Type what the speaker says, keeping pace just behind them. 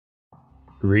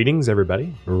Greetings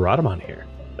everybody, Rhadamant here.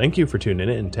 Thank you for tuning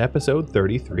in to episode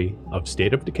 33 of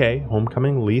State of Decay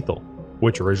Homecoming Lethal,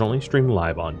 which originally streamed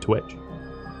live on Twitch.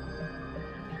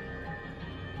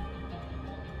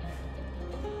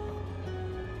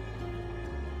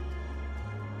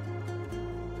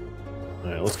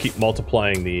 Alright, let's keep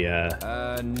multiplying the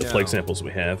plague samples we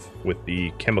have with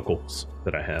the chemicals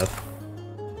that I have,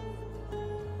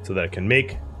 so that I can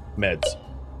make meds.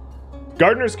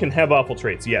 Gardeners can have awful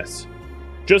traits, yes.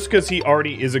 Just because he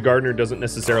already is a gardener doesn't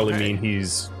necessarily mean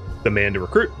he's the man to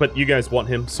recruit, but you guys want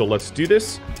him, so let's do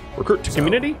this. Recruit to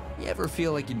community. You ever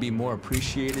feel like you'd be more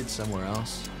appreciated somewhere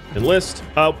else? Enlist.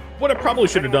 What I probably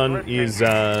should have done is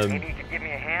Maybe you could give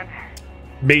me a hand?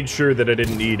 made sure that I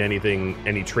didn't need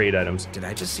any trade items. Did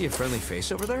I just see a friendly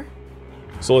face over there?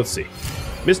 So let's see.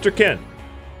 Mr. Ken.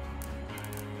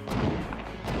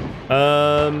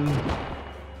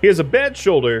 He has a bad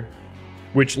shoulder,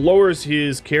 which lowers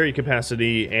his carry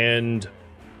capacity and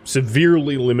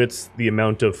severely limits the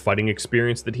amount of fighting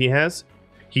experience that he has.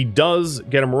 He does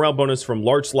get a morale bonus from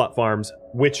large slot farms,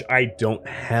 which I don't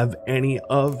have any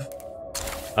of.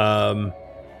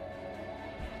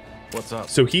 What's up?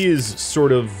 So he is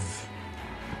sort of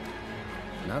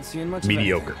Not seeing much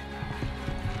mediocre.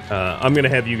 I'm gonna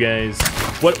have you guys.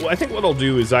 I think what I'll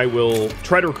do is I will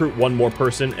try to recruit one more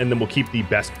person, and then we'll keep the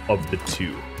best of the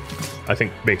two. I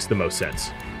think makes the most sense.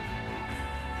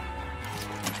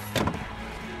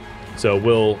 So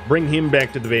we'll bring him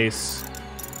back to the base,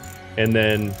 and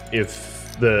then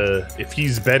if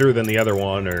he's better than the other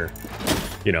one, or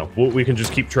you know, we can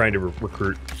just keep trying to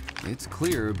recruit. It's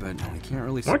clear, but I can't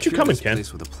really. Why aren't you coming, Ken?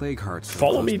 With a plague heart so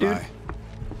Follow me, dude. by.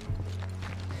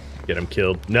 Get him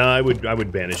killed. No, I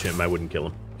would banish him. I wouldn't kill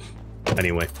him.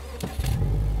 Anyway.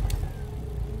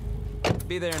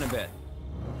 Be there in a bit.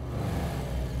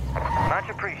 Much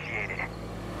appreciated.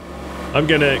 I'm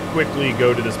gonna quickly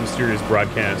go to this mysterious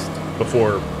broadcast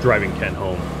before driving Ken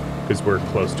home, because we're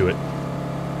close to it.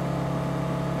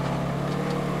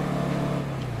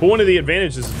 But one of the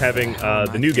advantages of having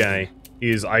the new guy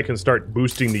is I can start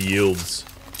boosting the yields,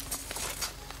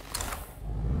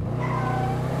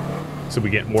 so we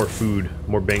get more food,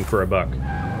 more bang for a buck.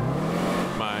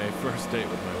 My first date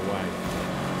with my wife.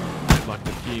 I locked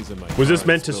the keys in my Was this car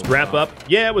meant to and spilled wrap out. up?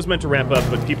 Yeah, it was meant to wrap up,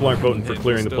 but people aren't voting for It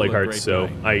clearing was the plague still a hearts, great so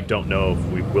night. I don't know if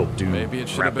we will do Maybe it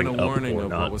should have been a wrapping up warning or of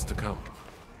not. what was to come.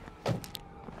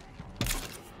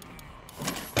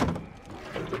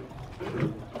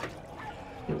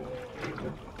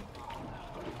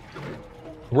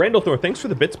 Randall Thor, thanks for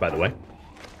the bits, by the way.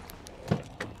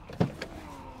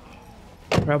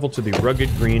 Travel to the rugged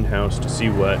greenhouse to see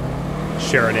what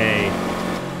Chardonnay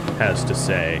has to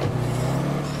say.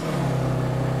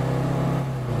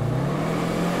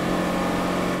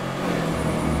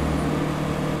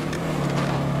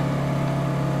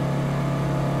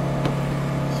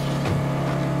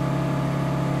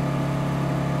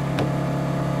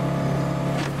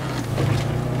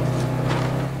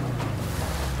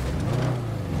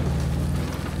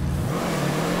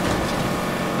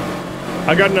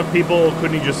 I got enough people.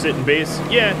 Couldn't he just sit in base?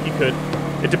 Yeah, he could.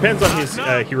 It depends on his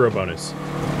hero bonus.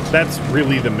 That's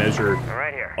really the measure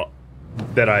Right here.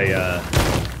 that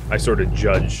I sort of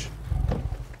judge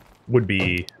would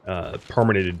be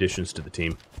permanent additions to the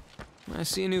team. I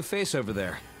see a new face over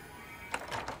there.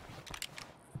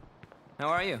 How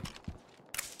are you?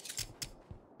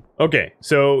 Okay,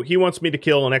 so he wants me to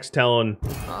kill an ex-Talon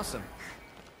Awesome.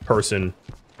 person.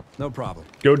 No problem.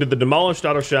 Go to the demolished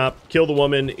auto shop, kill the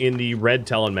woman in the Red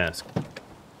Talon mask.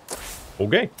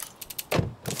 Okay.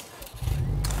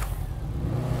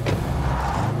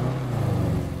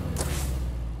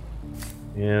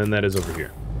 And that is over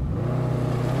here.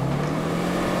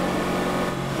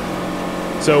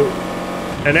 So,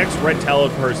 an ex-Red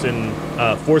Talon person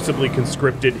forcibly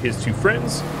conscripted his two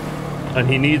friends, and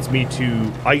he needs me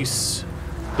to ice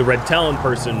the Red Talon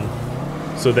person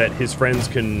so that his friends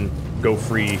can go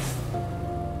free.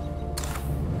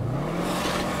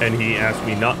 And he asked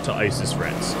me not to ice his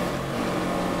friends.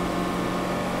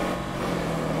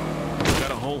 We've got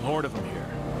a whole horde of them here.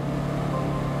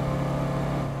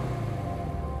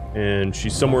 And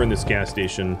she's somewhere in this gas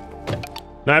station.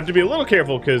 Now I have to be a little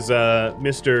careful because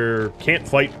Mr. Can't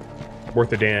Fight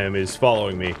Worth a Damn is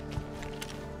following me.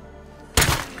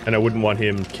 And I wouldn't want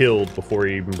him killed before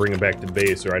I even bring him back to the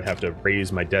base, or I'd have to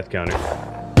raise my death counter.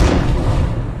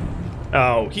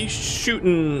 Oh, she's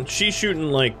shooting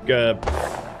like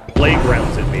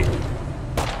playgrounds at me.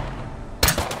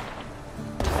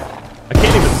 I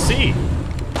can't even see.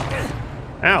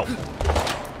 Ow.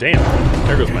 Damn.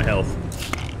 There goes my health.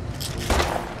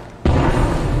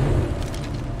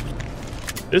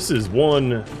 This is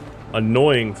one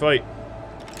annoying fight.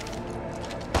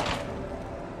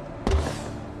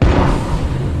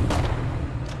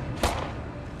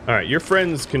 Alright, your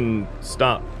friends can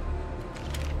stop.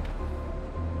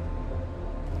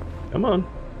 Come on.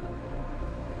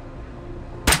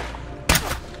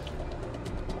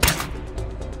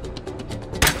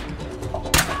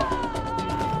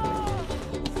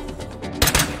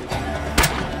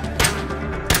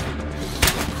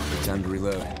 Time to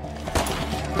reload.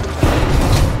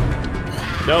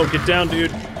 No, get down,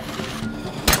 dude.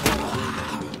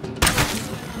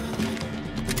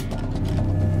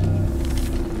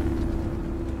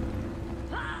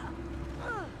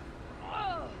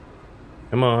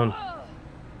 Come on.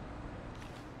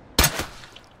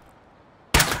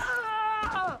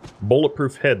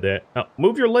 Bulletproof head that. Oh,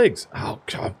 move your legs. Oh,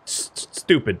 God.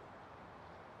 Stupid.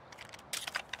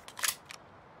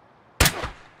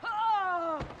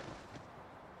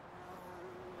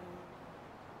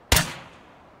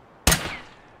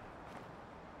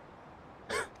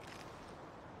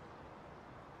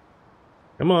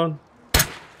 Come on.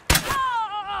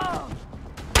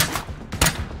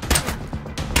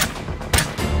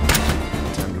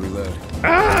 Time to reload.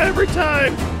 Ah, every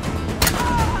time.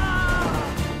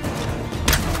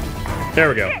 There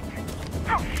we go.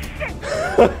 Oh, shit!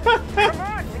 Come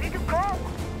on, we need to go!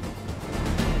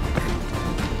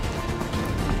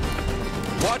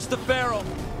 Watch the barrel.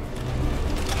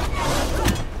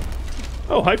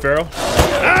 Oh, hi, Pharaoh.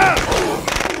 Ah!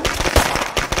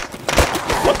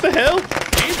 What the hell?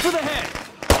 Aim for the head.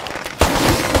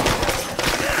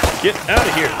 Get out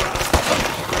of here.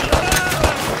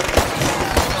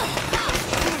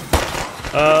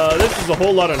 This is a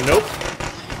whole lot of nope.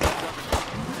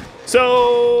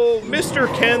 So, Mr.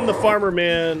 Ken the Farmer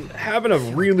Man having a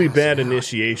really bad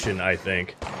initiation, I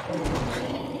think.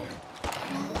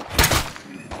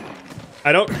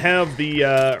 I don't have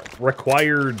the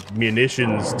required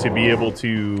munitions to be able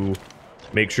to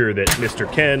make sure that Mr.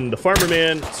 Ken the Farmer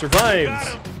Man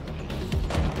survives.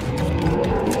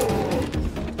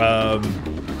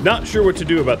 Not sure what to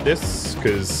do about this,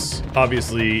 because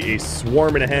obviously a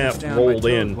swarm and a half rolled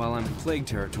in. While I'm in plague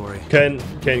territory. Ken,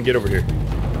 get over here.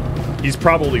 He's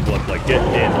probably blood like get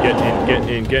in.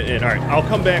 All right, I'll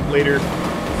come back later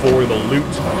for the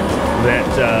loot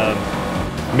that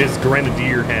Ms.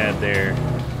 Grenadier had there.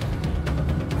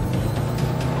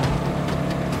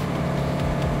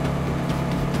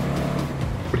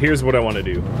 But here's what I want to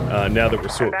do now that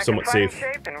we're Back somewhat in fighting safe.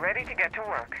 shape and ready to get to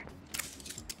work.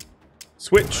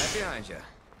 Switch. Right behind you.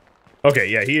 Okay,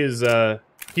 yeah, he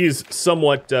is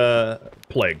somewhat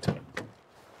plagued.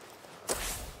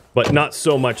 But not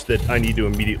so much that I need to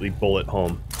immediately bullet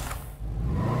home.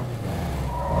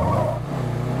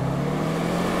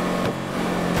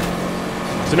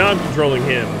 So now I'm controlling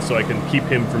him, so I can keep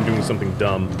him from doing something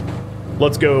dumb.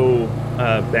 Let's go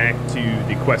back to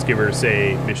the quest giver,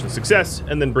 say mission success,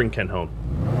 and then bring Ken home.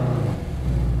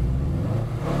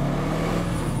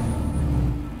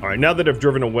 Alright, now that I've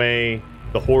driven away,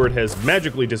 the horde has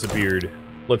magically disappeared.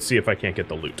 Let's see if I can't get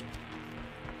the loot.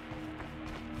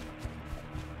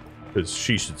 Because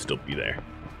she should still be there.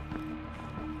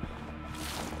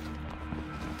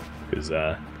 Because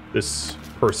this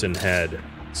person had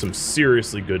some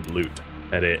seriously good loot.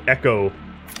 Had an Echo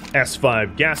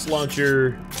S5 gas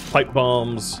launcher, pipe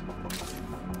bombs,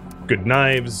 good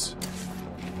knives,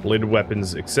 bladed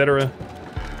weapons, etc.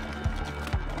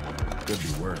 Could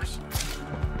be worse.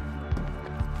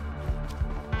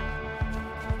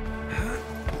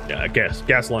 Yeah,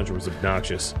 gas launcher was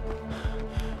obnoxious.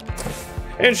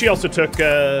 And she also took,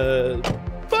 I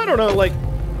don't know, like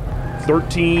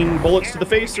 13 bullets to the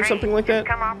face or something like that.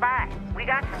 Come on by. We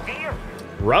got some deals.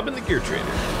 Robin the Gear Trader.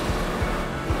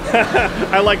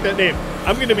 I like that name.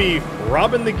 I'm going to be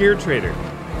Robin the Gear Trader.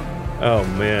 Oh,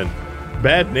 man.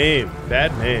 Bad name.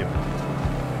 Bad name.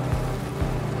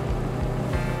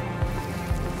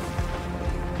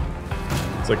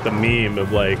 It's like the meme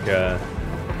of, like, the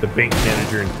bank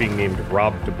manager and being named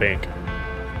Rob the Bank.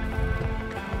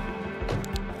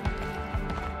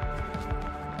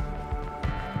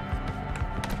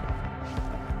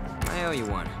 I owe you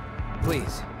one.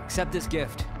 Please, accept this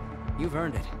gift. You've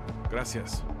earned it.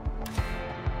 Gracias.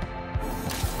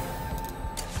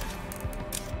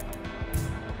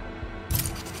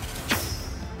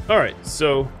 Alright,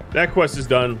 so that quest is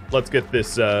done. Let's get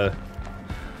this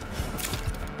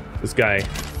this guy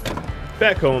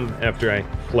back home after I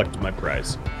collect my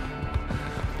prize.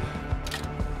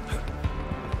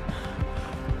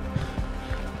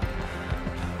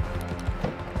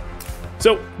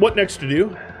 So, what next to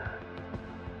do?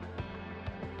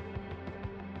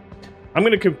 I'm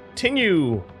going to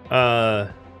continue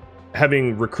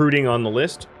having recruiting on the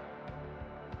list.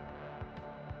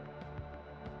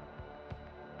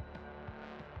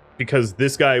 Because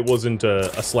this guy wasn't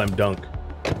a slam dunk.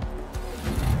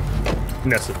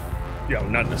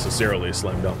 Not necessarily a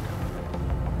slam dunk.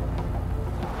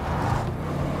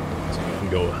 So you can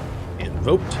go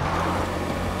invoked.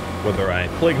 Whether I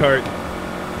Plague Heart,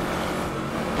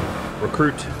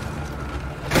 recruit,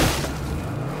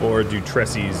 or do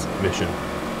Tressy's mission.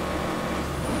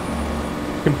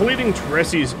 Completing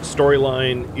Tressy's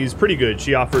storyline is pretty good.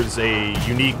 She offers a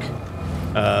unique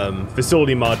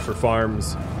facility mod for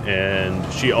farms,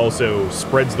 and she also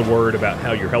spreads the word about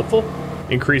how you're helpful,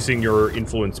 increasing your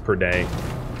influence per day.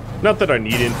 Not that I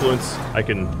need influence, I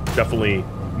can definitely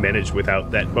manage without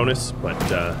that bonus, but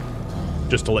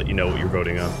just to let you know what you're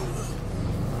voting on.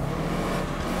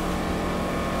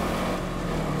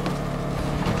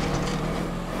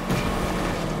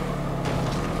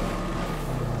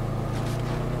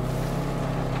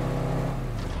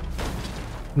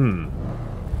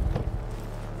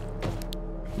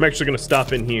 I'm actually going to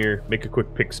stop in here, make a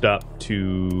quick pick stop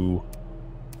to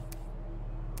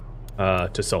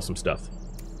sell some stuff.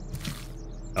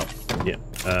 Oh, yeah.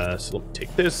 So let me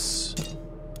take this,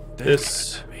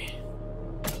 this,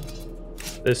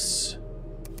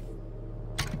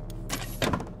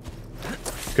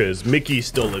 because Mickey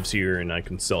still lives here, and I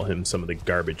can sell him some of the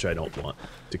garbage I don't want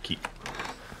to keep.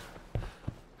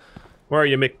 Where are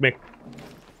you, Mick?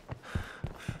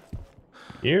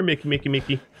 Here,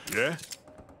 Mickey. Yeah?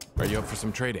 Are you up for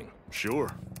some trading? Sure.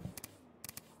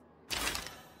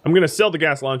 I'm gonna sell the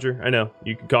gas launcher. I know,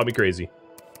 you can call me crazy.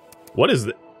 What is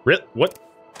that? What?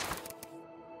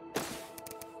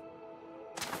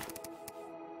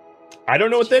 I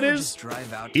don't know what that is.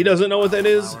 He doesn't know what that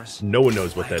is. No one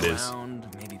knows what that is.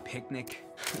 Maybe picnic.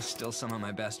 Still some of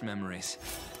my best memories.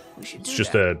 We should It's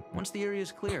just a once the area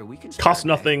is clear, we can cost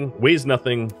nothing, weighs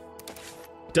nothing.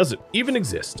 Does it even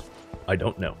exist? I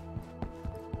don't know.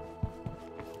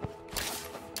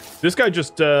 This guy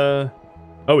just, oh,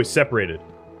 he's separated.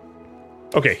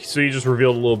 Okay, so you just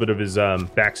revealed a little bit of his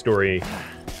backstory.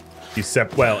 He's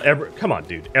come on,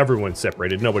 dude. Everyone's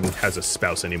separated. No one has a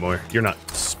spouse anymore. You're not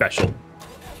special.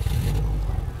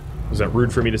 Was that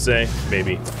rude for me to say?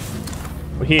 Maybe.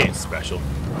 Well, he ain't special.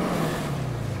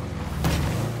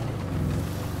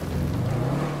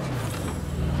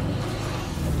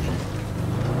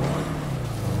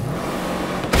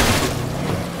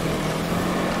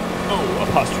 Oh,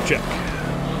 a posture check.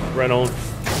 Right on.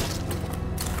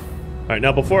 Alright,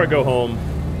 now before I go home,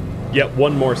 yet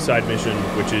one more side mission,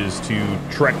 which is to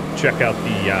check out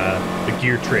the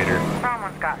gear trader.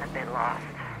 Someone's gotten a bit lost.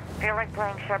 Feel like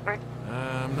playing shepherd?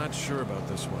 I'm not sure about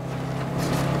this one.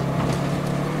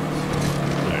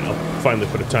 Alright, I'll finally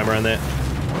put a timer on that.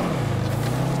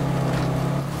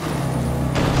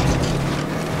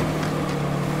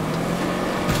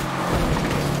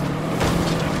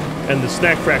 And the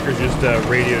snack frackers just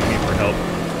radioed me for help.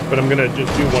 But I'm gonna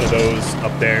just do one of those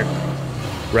up there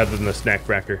rather than the snack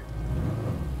fracker.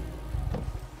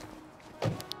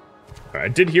 Alright, I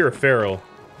did hear a feral.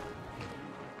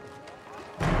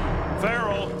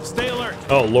 Feral, stay alert.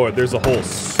 Oh lord, there's a whole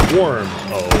swarm.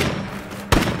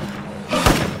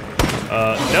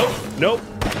 Nope.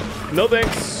 No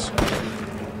thanks.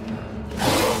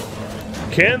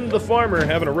 Ken the farmer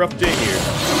having a rough day here.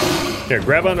 Here,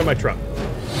 grab onto my truck.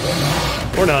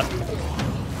 Or not.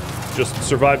 Just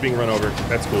survive being run over.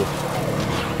 That's cool.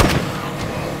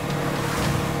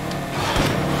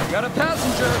 Got a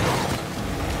passenger.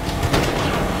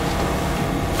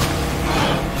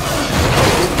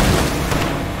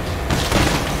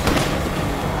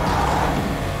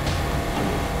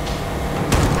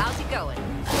 How's it going?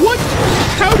 What?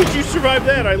 How did you survive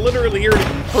that? I literally heard a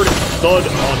thud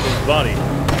on his body.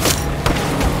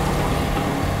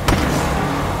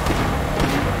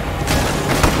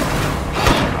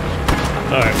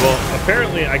 Alright, well,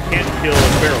 apparently I can't kill a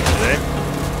feral today.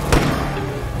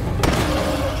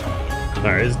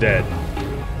 Alright, he's dead.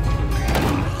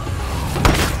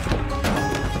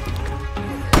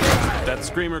 That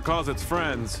screamer calls its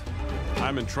friends.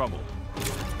 I'm in trouble.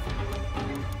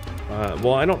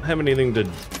 Well, I don't have anything to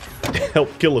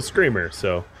help kill a screamer,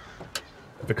 so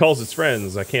if it calls its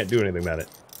friends, I can't do anything about it.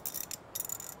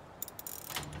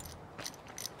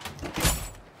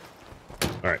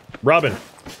 Alright, Robin.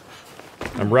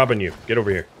 I'm robbing you. Get over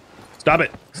here. Stop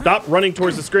it. Stop running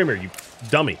towards the screamer, you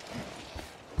dummy.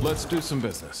 Let's do some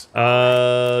business.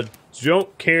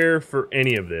 Don't care for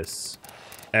any of this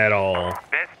at all.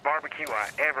 Best barbecue I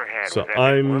ever had. So was at this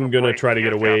I'm little gonna place try to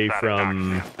get just away outside of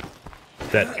from Knoxville.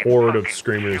 that It's horde of fucking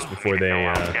screamers juicy, before so they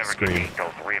I'll never scream. eat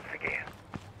those ribs again.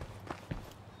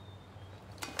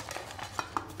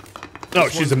 Oh,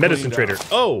 she's a medicine trader.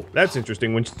 Oh, that's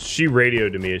interesting. When she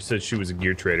radioed to me, it said she was a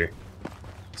gear trader.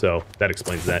 So, that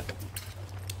explains that.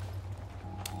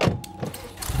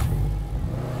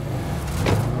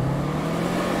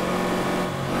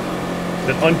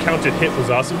 That uncounted hit was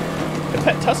awesome. I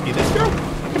pet Tusky, this girl.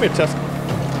 Come here, Tusky.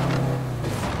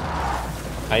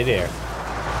 Hi there.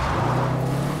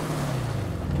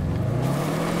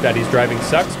 Daddy's driving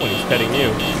sucks when he's petting you.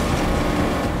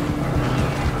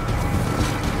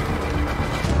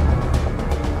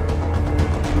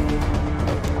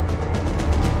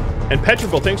 And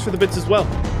Petrable, thanks for the bits as well.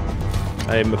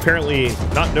 I'm apparently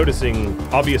not noticing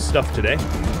obvious stuff today.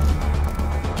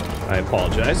 I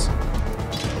apologize.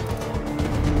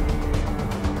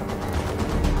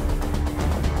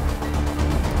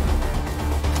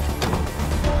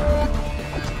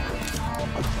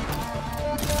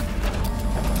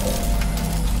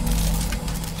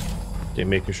 Okay,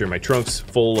 making sure my trunk's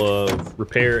full of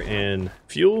repair and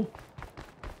fuel.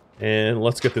 And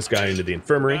let's get this guy into the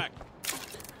infirmary.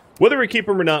 Whether we keep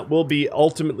him or not will be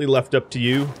ultimately left up to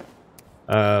you.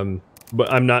 But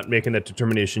I'm not making that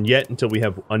determination yet until we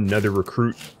have another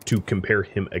recruit to compare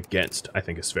him against, I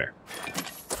think is fair.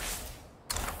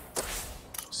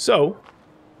 So,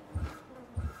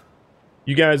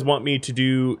 you guys want me to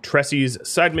do Tressy's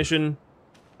side mission.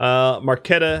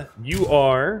 Marquetta, you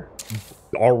are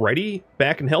already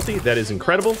back and healthy. That is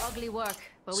incredible. Ugly work,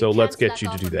 but So we let's can't get slack you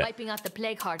to off do on that. wiping out the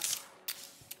plague hearts.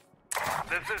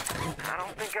 I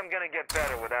don't think I'm gonna get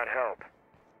better without help.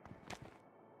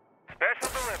 Special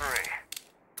delivery.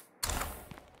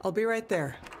 I'll be right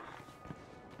there.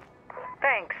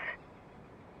 Thanks.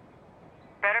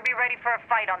 Better be ready for a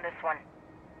fight on this one.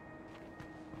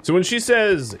 So when she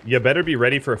says, you better be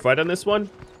ready for a fight on this one,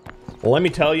 well, let me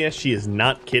tell you, she is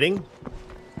not kidding.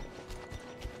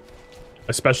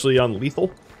 Especially on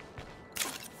lethal.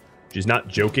 She's not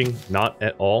joking, not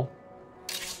at all.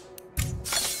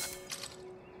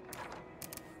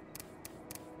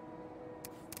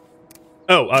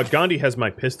 Oh, Gandhi has my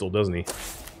pistol, doesn't he?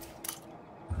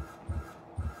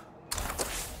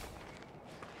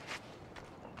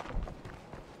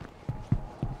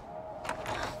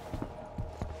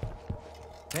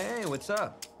 Hey, what's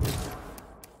up?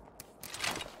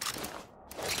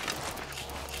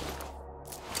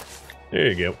 There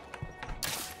you go.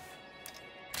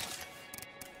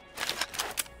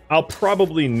 I'll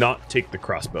probably not take the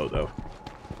crossbow, though.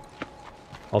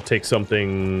 I'll take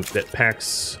something that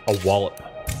packs a wallop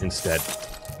instead.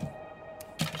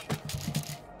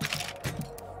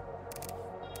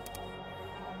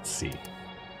 Let's see.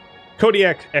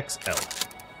 Kodiak XL.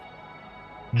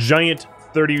 Giant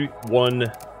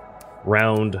 31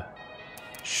 round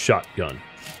shotgun,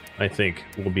 I think,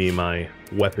 will be my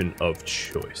weapon of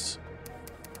choice.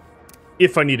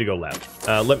 If I need to go loud.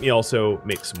 Let me also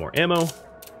make some more ammo.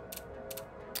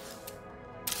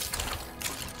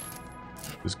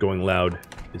 Because going loud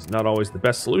is not always the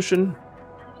best solution.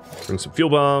 Bring some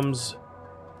fuel bombs.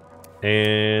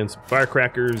 And some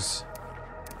firecrackers.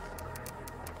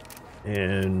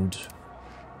 And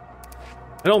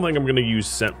I don't think I'm going to use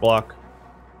scent block.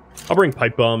 I'll bring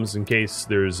pipe bombs in case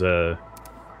there's an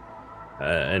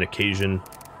occasion.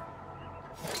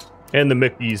 And the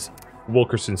Mickey's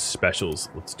Wilkerson specials.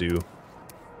 Let's do.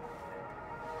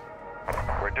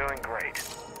 We're doing great.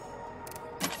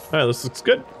 Alright, this looks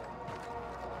good.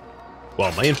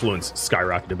 Well, my influence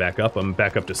skyrocketed back up. I'm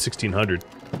back up to 1600.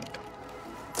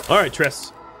 Alright,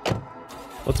 Tress.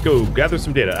 Let's go gather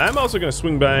some data. I'm also going to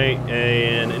swing by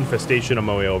an infestation on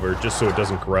my way over, just so it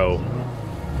doesn't grow.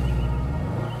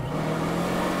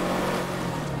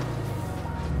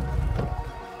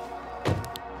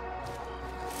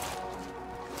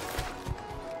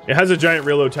 It has a giant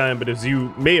reload time, but as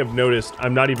you may have noticed,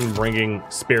 I'm not even bringing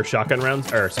spare shotgun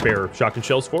rounds, or spare shotgun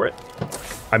shells for it.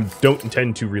 I don't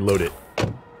intend to reload it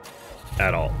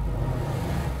at all.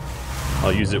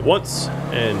 I'll use it once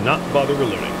and not bother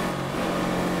reloading.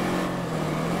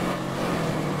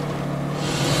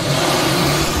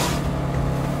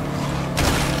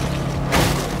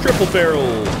 Triple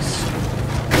barrels.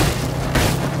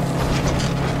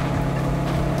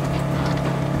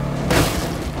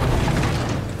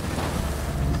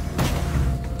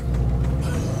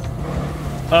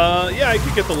 Yeah, I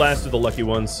could get the last of the lucky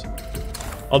ones.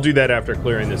 I'll do that after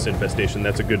clearing this infestation.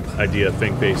 That's a good idea,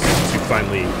 Fang Face, to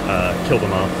finally kill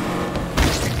them off.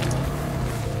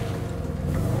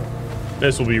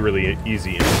 This will be really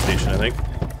easy infestation, I think.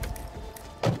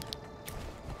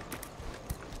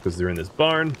 Because they're in this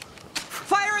barn.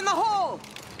 Fire in the hole!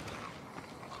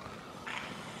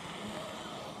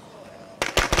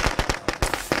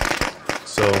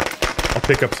 So, I'll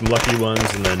pick up some lucky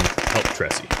ones and then help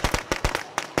Tressie.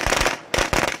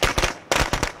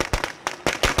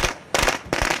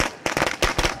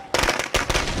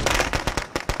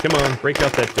 Come on, break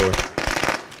out that door.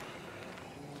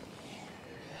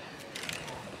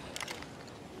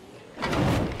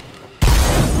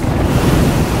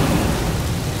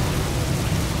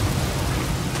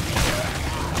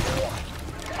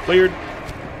 Cleared.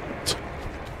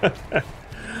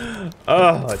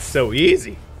 Oh, it's so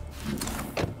easy.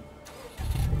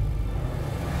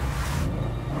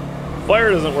 Fire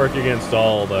doesn't work against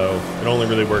all, though. It only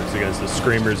really works against the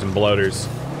screamers and bloaters.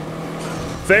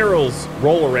 Ferals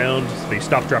roll around. They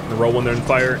stop, drop, and roll when they're in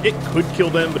fire. It could kill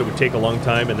them, but it would take a long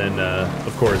time. And then,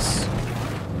 of course,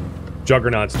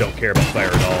 juggernauts don't care about fire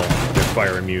at all. They're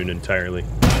fire immune entirely.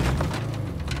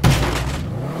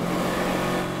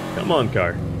 Come on,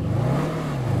 car.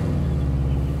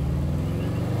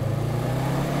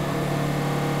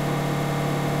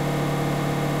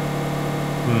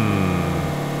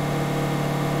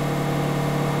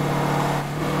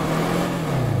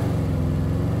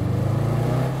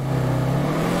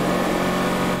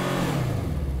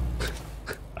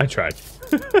 I tried.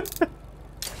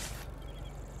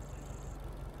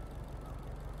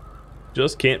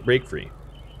 Just can't break free.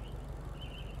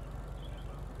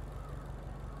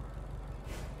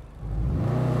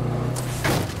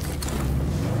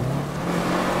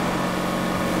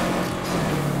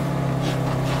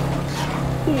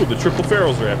 Ooh, the triple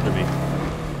ferals are after me.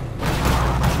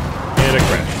 And I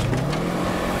crashed.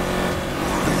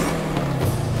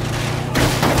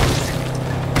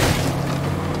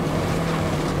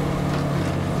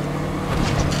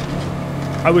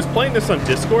 I was playing this on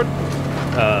Discord,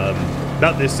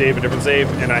 not this save, a different save,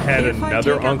 and I had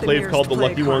another enclave called the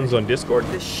Lucky Ones on Discord,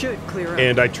 This should clear up.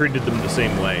 and I treated them the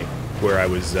same way, where I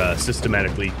was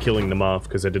systematically killing them off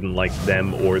because I didn't like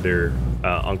them or their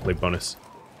enclave bonus.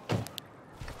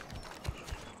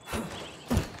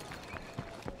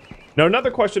 Now,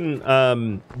 another question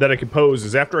that I could pose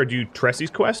is after I do Tressy's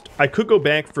quest, I could go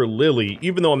back for Lily,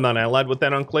 even though I'm not allied with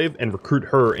that enclave, and recruit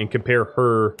her and compare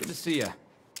her. Good to see ya.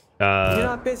 You're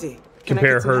not busy. Can I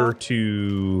Compare get some her help?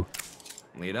 to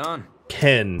Lead on.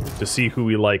 Ken to see who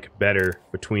we like better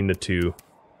between the two.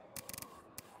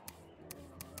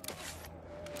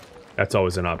 That's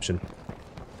always an option.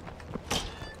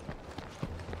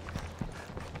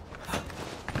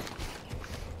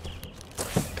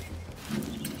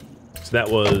 So that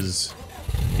was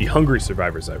the Hungry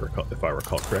Survivors, if I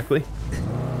recall correctly.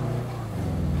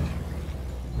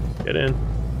 Get in.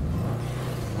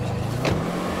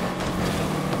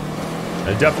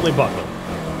 And definitely buckle.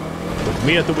 With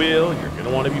me at the wheel, you're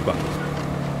gonna want to be buckled.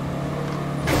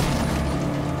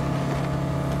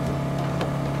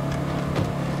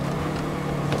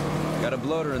 Got a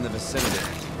bloater in the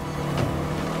vicinity.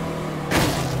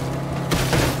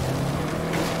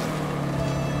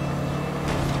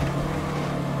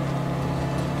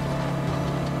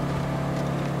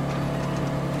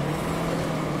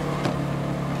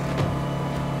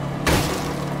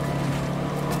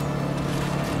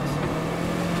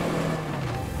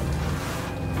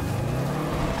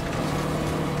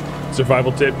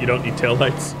 Survival tip, you don't need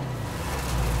taillights.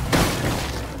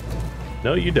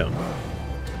 No, you don't.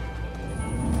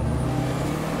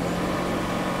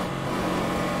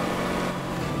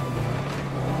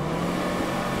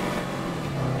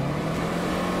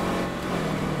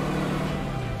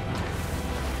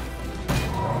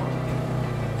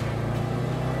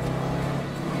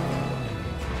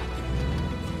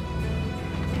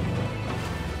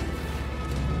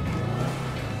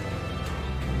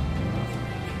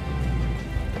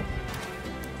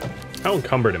 How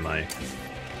encumbered am I?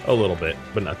 A little bit,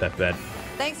 but not that bad.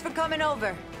 Thanks for coming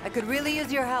over. I could really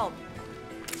use your help.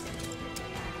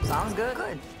 Sounds good.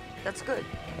 Good. That's good.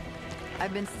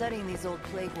 I've been studying these old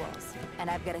plague walls, and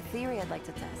I've got a theory I'd like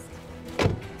to test.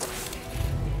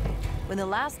 When the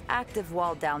last active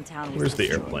wall downtown was Where's the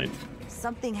destroyed, airplane?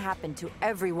 something happened to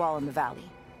every wall in the valley.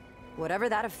 Whatever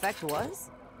that effect was,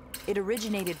 it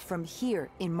originated from here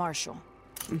in Marshall.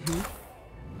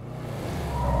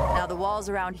 Now, the walls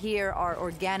around here are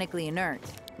organically inert.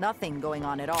 Nothing going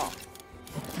on at all.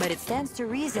 But it stands to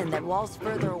reason that walls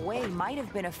further away might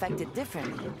have been affected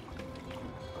differently.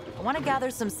 I want to gather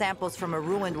some samples from a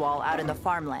ruined wall out in the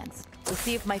farmlands to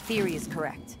see if my theory is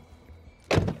correct.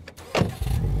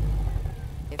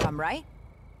 If I'm right,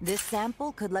 this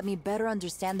sample could let me better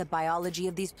understand the biology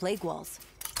of these plague walls.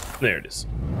 There it is.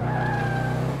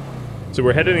 So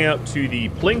we're heading out to the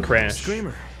plane crash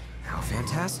Screamer. How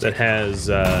fantastic. that has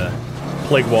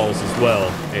plague walls as well,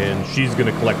 and she's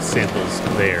going to collect samples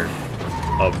there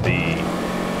of the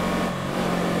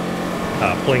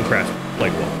plane crash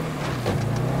plague wall.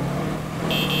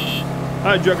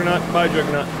 Hi, Juggernaut. Bye,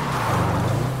 Juggernaut.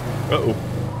 Uh-oh.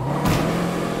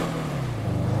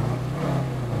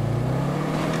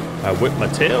 I whip my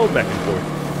tail back and forth.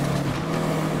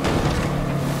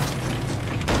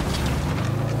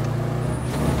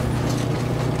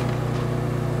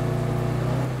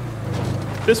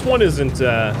 This one isn't,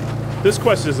 this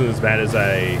quest isn't as bad as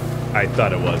I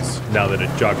thought it was, now that it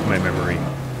jogged my memory.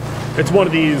 It's one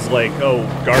of these, like, oh,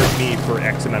 guard me for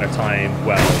X amount of time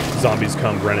while zombies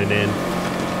come running in.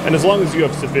 And as long as you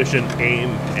have sufficient aim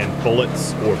and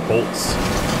bullets or bolts,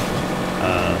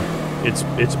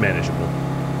 it's manageable.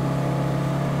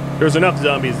 There's enough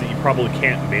zombies that you probably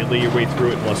can't melee your way through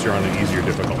it unless you're on an easier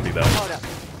difficulty, though. Hold up.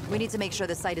 We need to make sure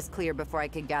the site is clear before I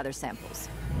can gather samples.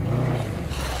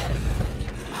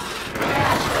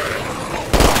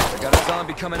 We got a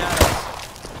zombie coming at us.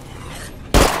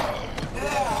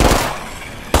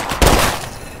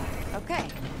 Okay,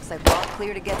 looks like we're all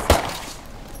clear to get started.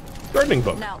 Gardening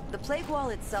book. Now, the plague wall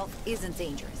itself isn't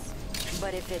dangerous,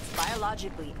 but if it's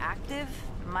biologically active,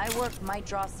 my work might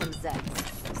draw some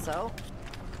Zeds. So,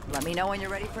 let me know when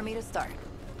you're ready for me to start.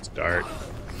 Start.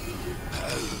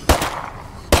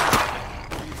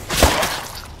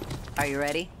 Are you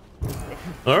ready?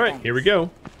 All right, here we go.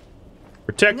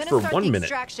 Protect I'm for gonna start 1 the minute.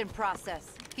 extraction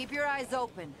process. Keep your eyes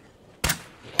open.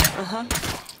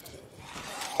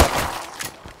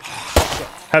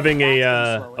 Having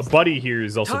a buddy here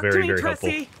is also Talk to very, me, very helpful.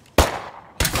 Cressy.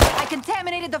 I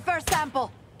contaminated the first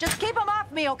sample. Just keep them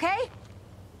off me, okay?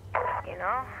 You know,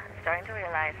 I'm starting to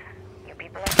realize you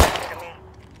people are special to me.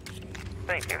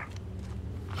 Thank you.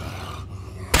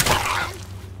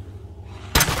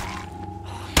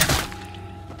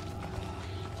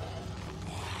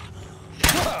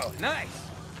 Whoa, nice.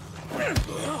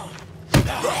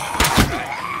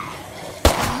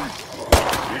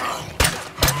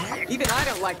 Even I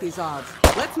don't like these odds.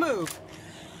 Let's move.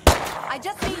 I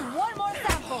just need one more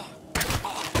sample.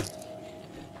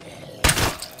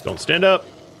 Don't stand up.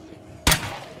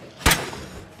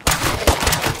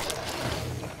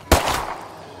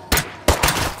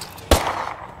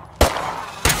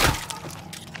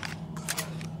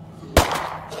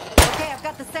 Okay, I've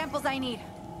got the samples I need.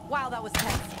 Wow, that was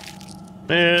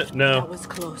tense. No. That was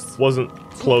close. Wasn't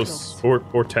close or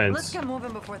Let's tense. get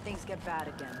moving before things get bad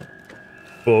again.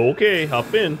 Okay,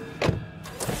 hop in.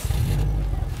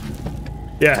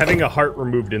 Yeah, having a heart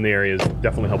removed in the area is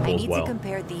definitely I helpful need as well. to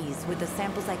compare these with the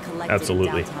samples I collected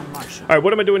Absolutely. in downtown Marshall. All right,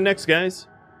 what am I doing next, guys?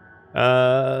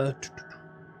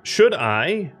 Should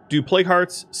I do plague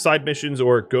hearts, side missions,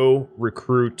 or go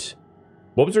recruit?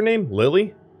 What was her name?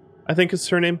 Lily, I think is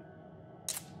her name.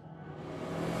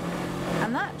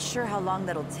 I'm not sure how long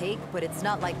that'll take, but it's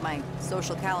not like my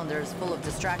social calendar is full of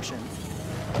distractions.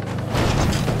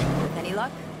 With any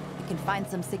luck, you can find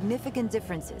some significant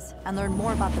differences and learn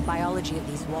more about the biology of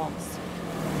these walls.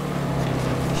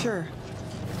 Sure.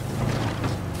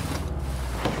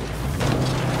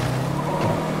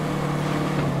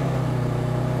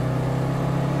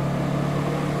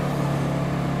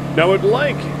 Now, I'd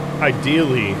like,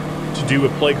 ideally, to do a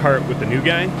plague heart with the new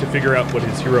guy to figure out what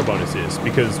his hero bonus is,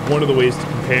 because one of the ways to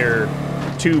compare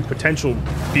two potential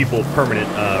people, permanent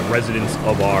residents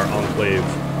of our enclave,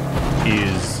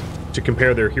 is to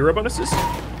compare their hero bonuses.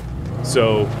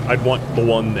 So I'd want the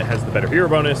one that has the better hero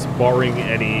bonus, barring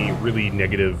any really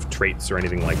negative traits or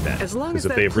anything like that. As long as Because if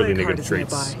that they have really plague heart negative is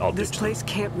traits, nearby, I'll this ditch them. place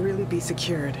can't really be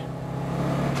secured.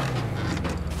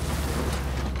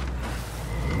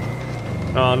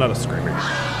 Not a screamer.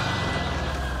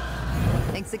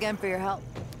 Thanks again for your help.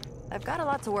 I've got a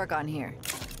lot to work on here.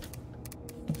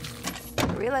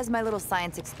 I realize my little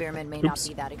science experiment may not Oops.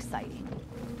 be that exciting.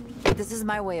 But this is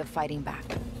my way of fighting back.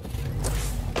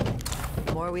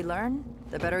 The more we learn,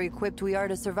 the better equipped we are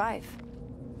to survive.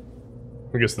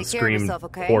 I guess the Take care of scream yourself,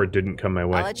 okay? horde didn't come my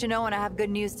way. I'll let you know when I have good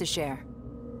news to share.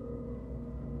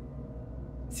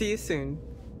 See you soon.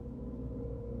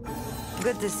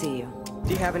 Good to see you. Do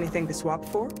you have anything to swap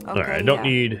for? Okay, Alright, I don't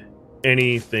yeah. need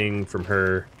anything from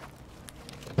her.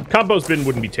 Compost bin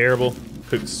wouldn't be terrible,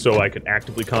 so I could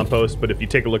actively compost, but if you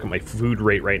take a look at my food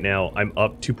rate right now, I'm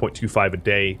up 2.25 a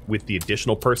day with the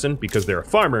additional person because they're a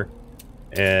farmer,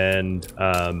 and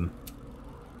the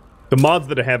mods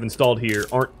that I have installed here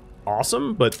aren't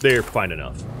awesome, but they're fine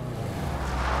enough.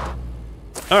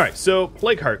 Alright, so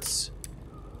Plague Hearts.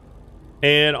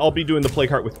 And I'll be doing the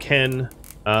Plague Heart with Ken,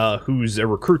 who's a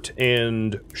recruit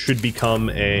and should become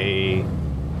a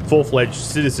full-fledged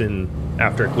citizen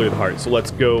after I clear the heart. So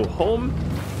let's go home,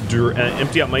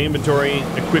 empty out my inventory,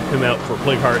 equip him out for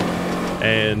Plague Heart,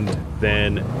 and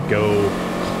then go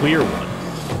clear one.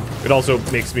 It also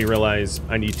makes me realize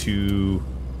I need to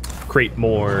create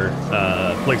more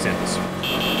plague samples.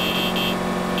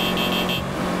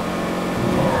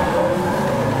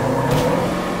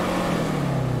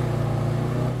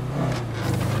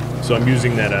 So I'm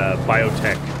using that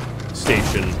biotech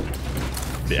station,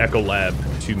 the Echo Lab,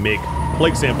 to make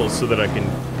plague samples so that I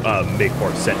can make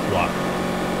more scent block.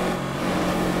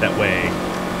 That way,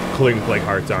 clearing plague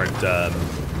hearts aren't...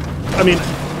 I mean,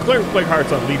 clearing plague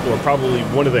hearts on lethal are probably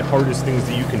one of the hardest things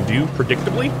that you can do,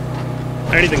 predictably.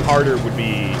 Anything harder would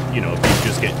be, you know, if you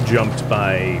just get jumped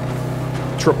by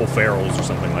triple ferals or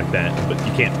something like that, but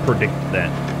you can't predict that.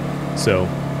 So,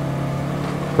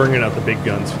 bringing out the big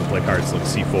guns for the plague hearts like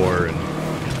C4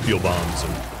 and fuel bombs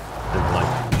and the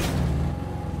like.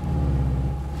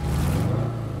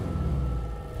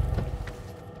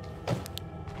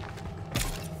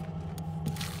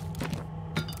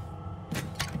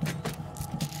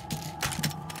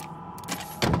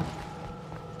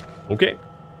 Okay,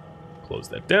 close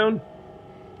that down.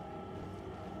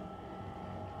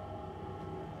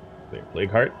 Clear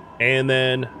plague heart. And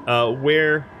then,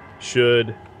 where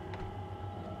should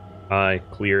I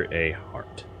clear a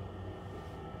heart?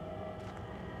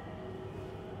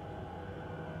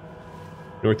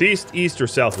 Northeast, east, or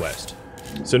southwest?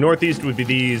 So northeast would be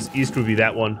these, east would be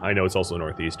that one. I know it's also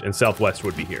northeast. And southwest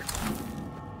would be here.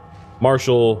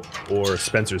 Marshall or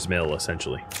Spencer's Mill,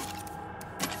 essentially.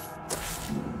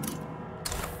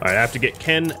 Alright, I have to get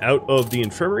Ken out of the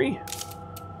infirmary.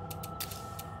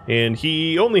 And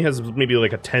he only has maybe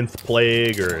like a 10th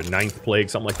plague or a 9th plague,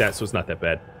 something like that, so it's not that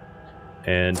bad.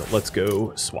 And let's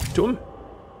go swap to him.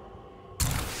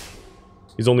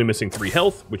 He's only missing 3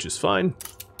 health, which is fine.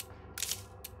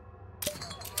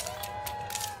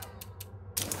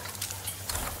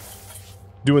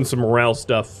 Doing some morale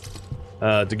stuff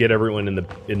to get everyone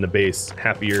in the base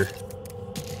happier.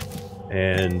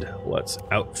 And let's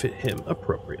outfit him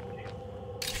appropriately.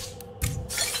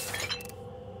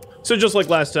 So just like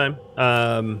last time,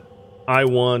 I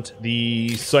want the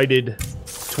sighted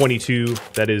 22.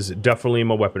 That is definitely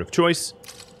my weapon of choice.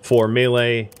 For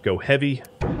melee, go heavy.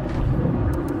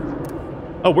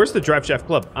 Oh, where's the Drive Shaft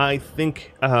Club? I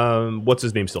think, what's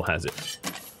his name still has it.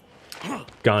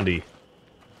 Gandhi.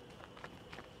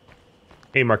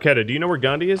 Hey, Marquetta, do you know where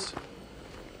Gandhi is?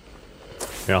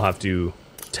 I'll have to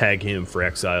tag him for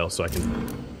exile so I can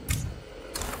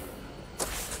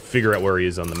figure out where he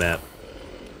is on the map.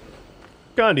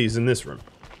 Gandhi's in this room.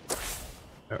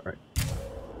 Alright.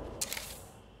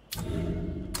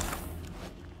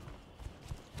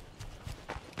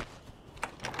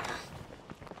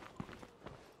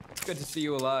 Good to see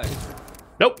you alive.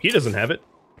 Nope, he doesn't have it.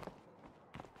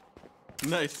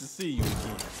 Nice to see you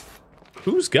again.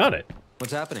 Who's got it?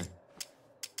 What's happening?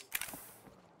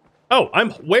 Oh,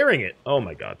 I'm wearing it. Oh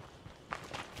my god.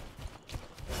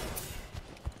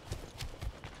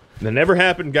 That never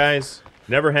happened, guys.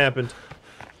 Never happened.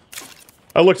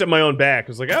 I looked at my own back. I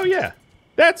was like, oh yeah,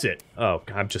 that's it. Oh,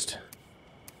 I'm just...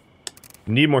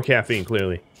 need more caffeine,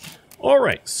 clearly.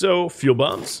 Alright, so fuel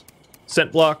bombs.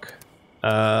 Scent block.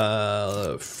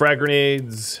 Frag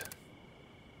grenades.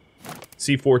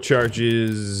 C4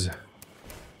 charges.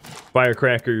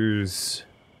 Firecrackers.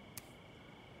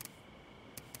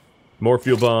 More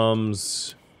fuel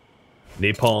bombs,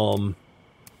 napalm.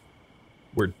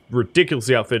 We're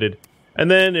ridiculously outfitted.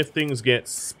 And then if things get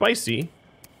spicy,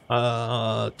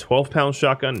 12-pound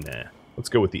shotgun? Nah. Let's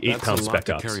go with the 8-pound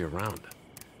spec ops. Carry around.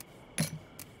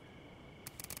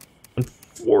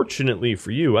 Unfortunately for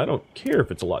you, I don't care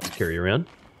if it's a lot to carry around.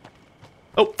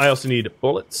 Oh, I also need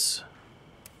bullets.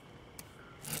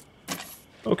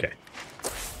 Okay.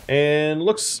 And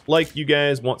looks like you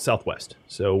guys want southwest.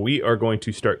 So we are going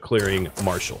to start clearing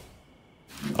Marshall.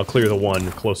 I'll clear the one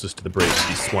closest to the bridge,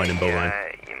 the swine and bovine.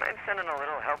 You mind sending a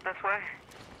little help this way?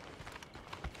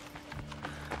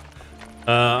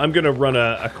 I'm going to run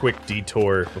a quick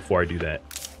detour before I do that.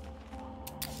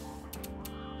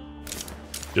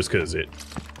 Just because it...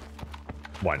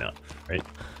 why not, right?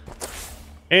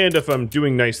 And if I'm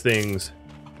doing nice things,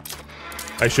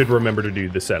 I should remember to do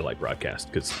the satellite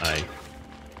broadcast, because I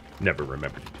never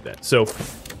remember to do that. So,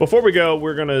 before we go,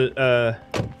 we're gonna,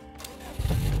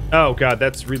 oh god,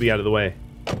 that's really out of the way.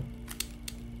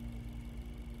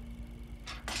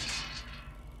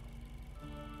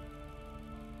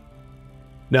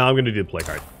 No, I'm gonna do the play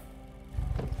card.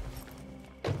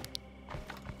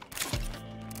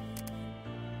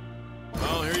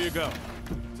 Well, here you go.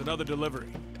 It's another delivery.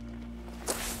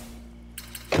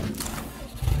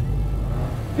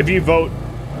 If you vote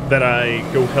that I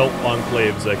go help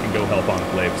enclaves, I can go help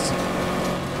enclaves.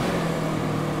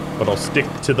 But I'll stick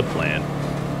to the plan.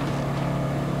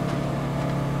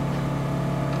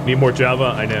 Need more Java?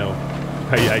 I know.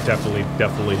 I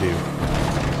definitely do.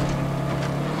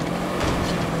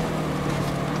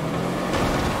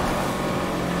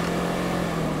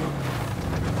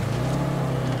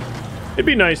 It'd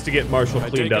be nice to get Marshall If I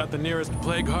cleaned take up. out the nearest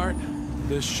plague heart,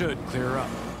 this should clear up.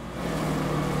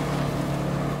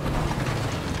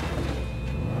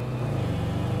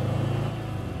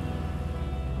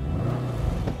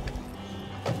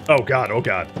 Oh god, oh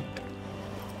god.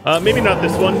 Maybe not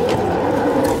this one.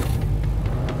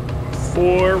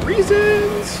 For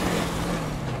reasons.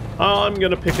 I'm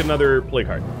gonna pick another plague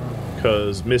heart.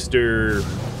 Because Mr.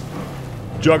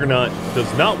 Juggernaut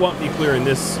does not want me clearing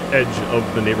this edge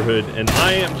of the neighborhood, and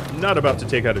I am not about to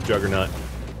take out a Juggernaut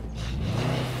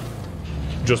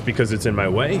just because it's in my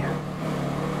way.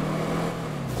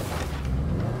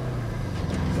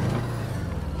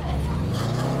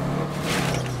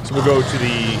 So we'll go to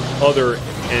the other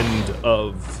end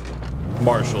of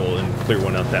Marshall and clear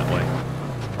one out that way.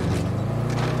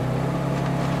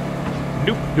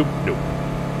 Nope, nope, nope.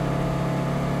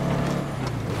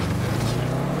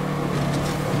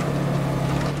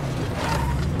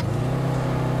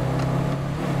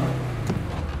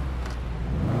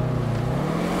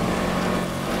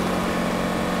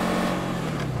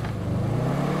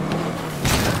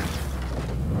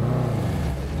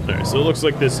 Alright, so it looks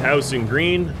like this house in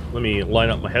green. Let me line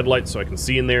up my headlights so I can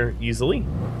see in there easily.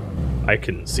 I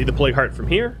can see the plague heart from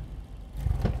here.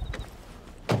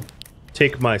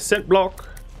 Take my scent block.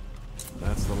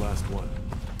 That's the last one.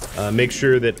 Make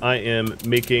sure that I am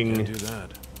making Can't do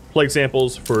that. plague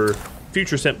samples for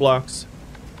future scent blocks.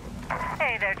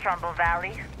 Hey there, Trumbull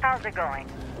Valley. How's it going?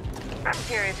 I'm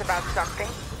curious about something.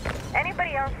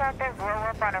 Anybody else out there grow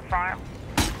up on a farm?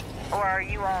 Or are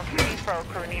you all city folk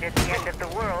who needed the end of the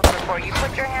world before you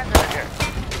put your hands in the dirt?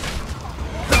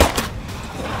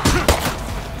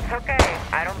 It's okay.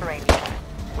 I don't blame you.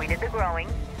 We did the growing.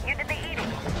 You did the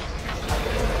eating.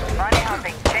 Funny how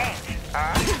things change,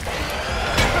 huh?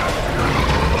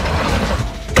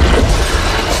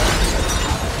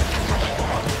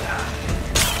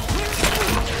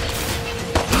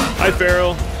 Hi,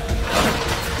 Farrell.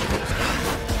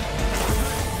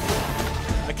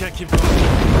 I can't keep going.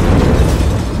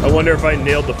 I wonder if I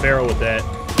nailed the Pharaoh with that.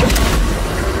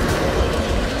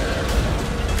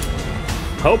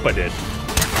 Hope I did.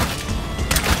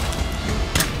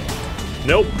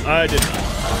 Nope, I did not.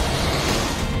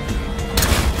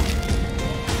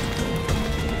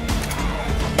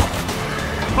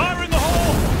 Fire in the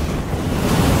hole!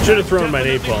 Should have thrown my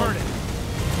napalm.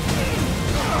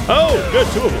 Oh, good,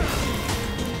 two of them.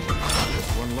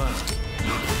 Just one left.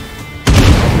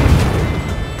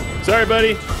 Sorry,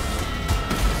 buddy.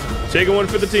 Taking one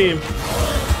for the team.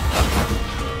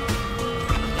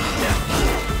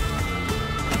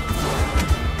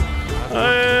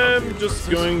 I'm just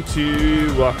going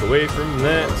to walk away from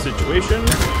that situation.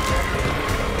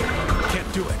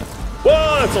 Can't do it.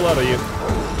 Whoa, that's a lot of you.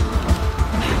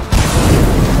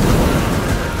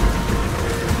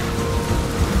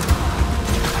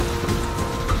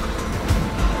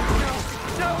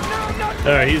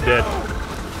 Alright, he's dead.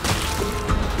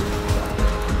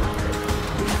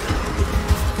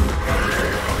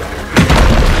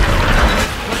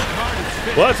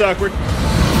 Well, that's awkward.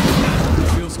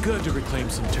 Feels good to reclaim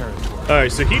some territory.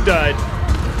 Alright, so he died,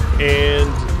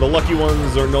 and the lucky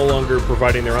ones are no longer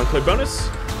providing their enclave bonus.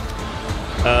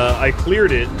 I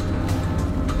cleared it.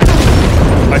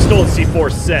 I still have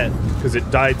C4 set, because it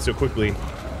died so quickly.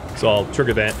 So I'll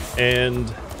trigger that.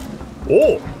 And,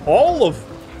 oh, all of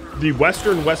the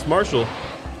western West Marshall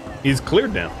is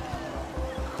cleared now.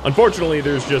 Unfortunately,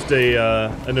 there's just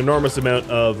an enormous amount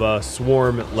of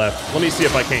swarm left. Let me see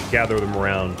if I can't gather them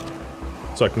around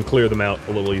so I can clear them out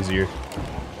a little easier.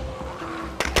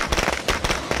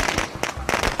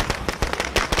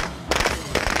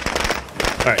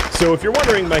 Alright, so if you're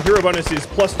wondering, my hero bonus is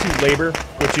 +2 labor,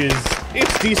 which is,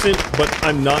 it's decent, but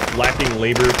I'm not lacking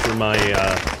labor for my,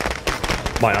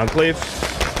 my enclave.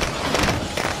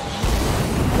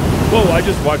 Whoa, I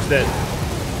just watched that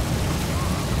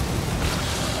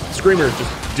Screamer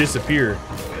just disappear.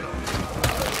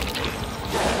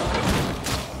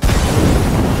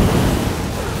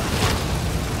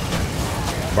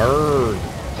 Burn.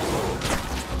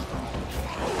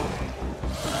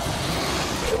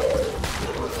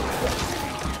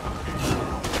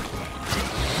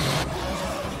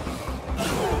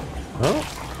 Oh.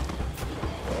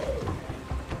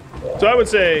 So I would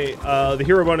say the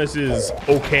hero bonus is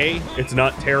okay. It's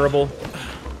not terrible.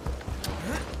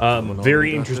 I'm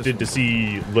very interested to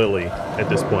see Lily at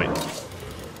this point.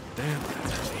 Damn,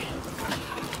 that's heavy.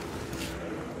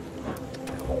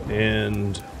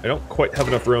 And I don't quite have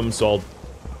enough room, so I'll...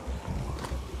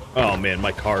 Oh man,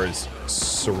 my car is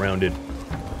surrounded.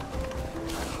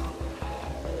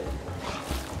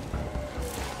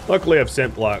 Luckily I have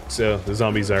scent block, so the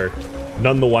zombies are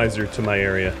none the wiser to my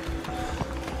area.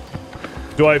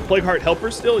 Do I have Plague Heart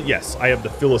helpers still? Yes, I have the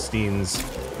Philistines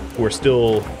who are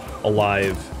still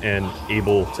alive and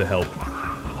able to help.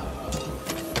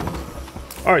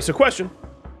 Alright, so question.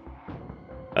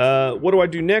 What do I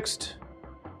do next?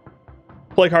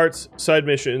 Plague Hearts, side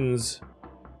missions.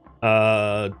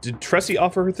 Did Tressie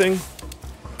offer her thing?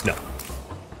 No.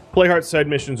 Plague Hearts, side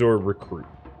missions, or recruit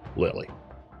Lily.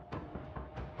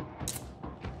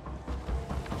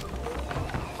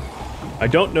 I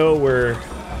don't know where...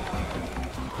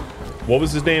 What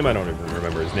was his name? I don't even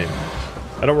remember his name.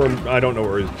 I don't know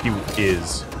where he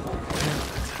is.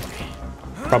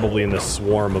 Probably in the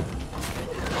swarm of...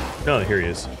 Oh, here he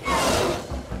is.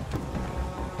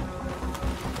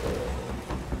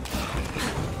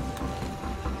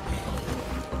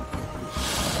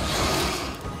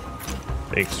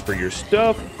 Thanks for your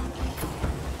stuff.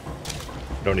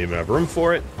 Don't even have room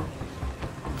for it.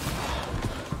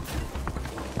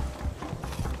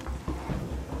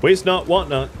 Waste not, want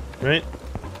not, right?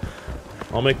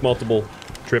 I'll make multiple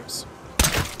trips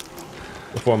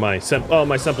before my scent... Oh,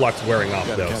 my scent block's wearing off,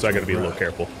 though, so I gotta be a little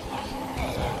careful.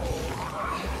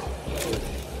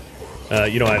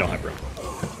 You know, I don't have room.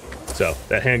 So,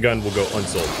 that handgun will go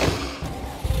unsold.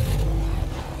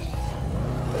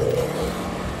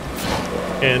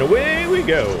 And away we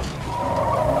go.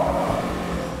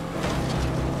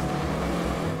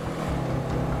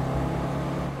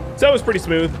 So that was pretty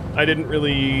smooth. I didn't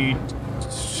really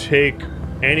take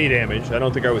any damage. I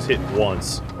don't think I was hit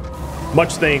once.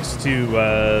 Much thanks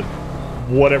to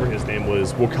whatever his name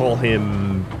was. We'll call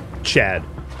him Chad.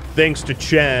 Thanks to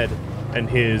Chad and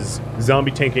his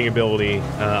zombie tanking ability,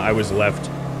 I was left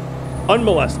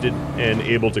unmolested and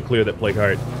able to clear that Plague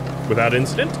Heart without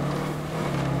incident.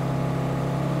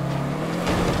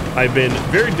 I've been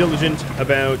very diligent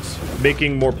about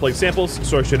making more plague samples,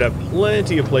 so I should have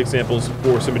plenty of plague samples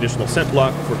for some additional scent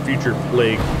block for future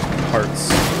Plague Hearts.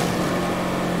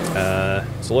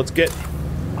 So let's get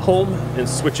home and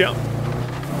switch out.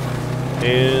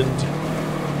 And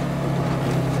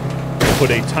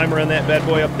put a timer on that bad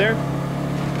boy up there.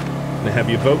 And have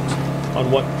you vote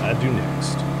on what I do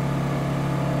next.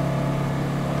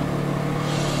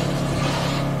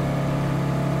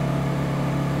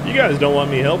 You guys don't want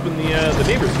me helping the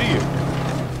neighbors, do you?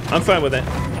 I'm fine with that.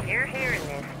 You're hearing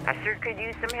this. I sure could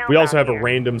use some help. We also have out a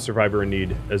random survivor in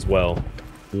need as well.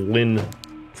 Lynn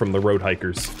from the Road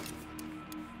Hikers.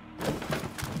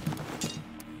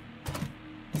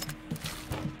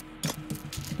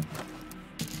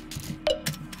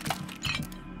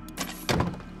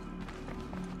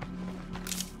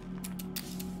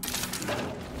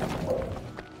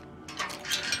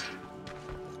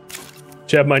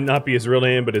 Chad might not be his real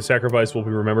name, but his sacrifice will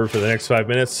be remembered for the next 5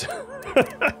 minutes.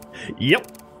 Yep.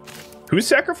 Whose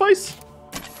sacrifice?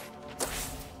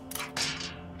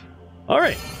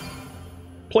 Alright.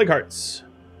 Plague Hearts.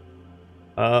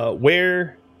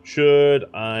 Where should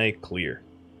I clear?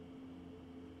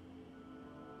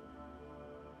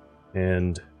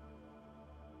 And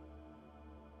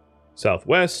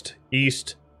southwest,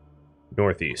 east,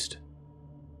 northeast.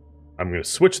 I'm going to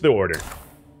switch the order.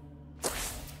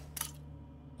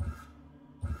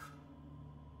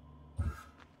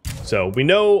 So, we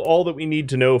know all that we need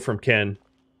to know from Ken.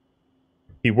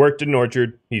 He worked in an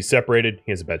orchard, he's separated,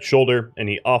 he has a bad shoulder, and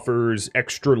he offers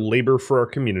extra labor for our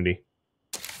community.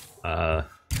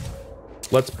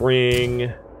 Let's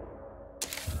bring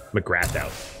McGrath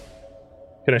out.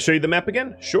 Can I show you the map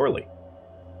again? Surely.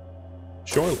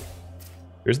 Surely.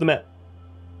 Here's the map.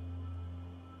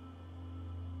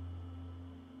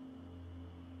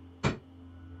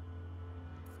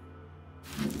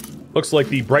 Looks like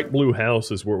the bright blue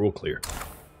house is where we'll clear.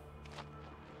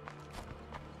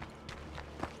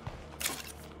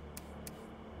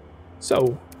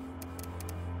 So,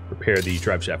 repair the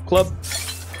drive shaft club.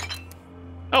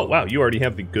 Oh, wow, you already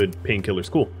have the good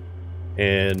painkillers. Cool.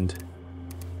 And,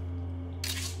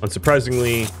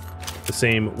 unsurprisingly, the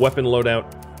same weapon loadout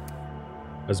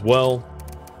as well.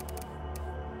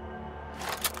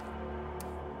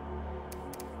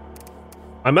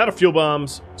 I'm out of fuel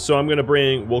bombs, so I'm going to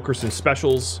bring Wilkerson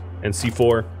Specials and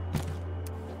C4.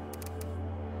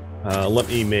 Let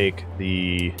me make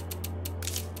the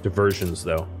diversions,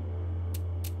 though.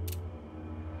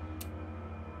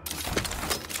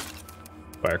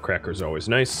 Firecrackers are always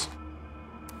nice.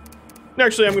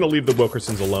 Actually, I'm going to leave the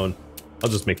Wilkersons alone. I'll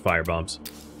just make fire bombs.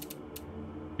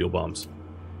 Fuel bombs.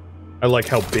 I like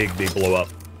how big they blow up.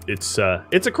 It's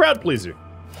a crowd pleaser.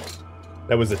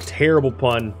 That was a terrible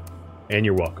pun. And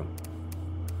you're welcome.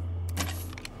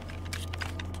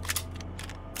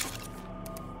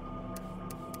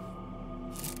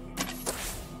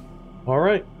 All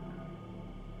right.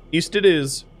 East it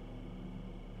is.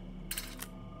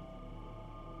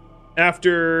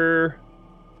 after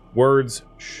words,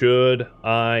 should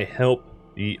I help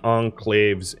the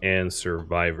Enclaves and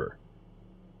Survivor?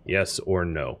 Yes or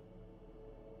no?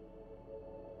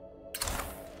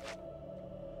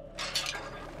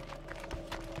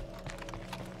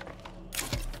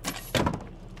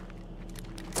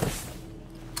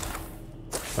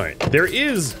 Alright, there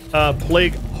is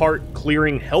Plague Heart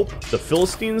clearing help, the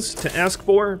Philistines, to ask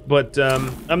for, but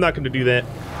I'm not going to do that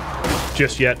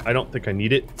just yet. I don't think I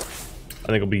need it. I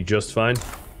think it'll be just fine.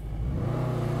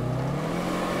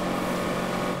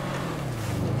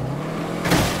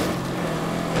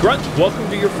 Grunt, welcome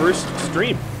to your first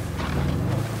stream.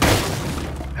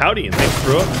 Howdy, and thanks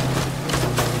for up.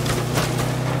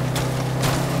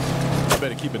 I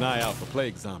better keep an eye out for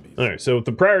plague zombies. Alright, so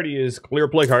the priority is clear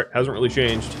Plague Heart. Hasn't really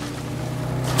changed.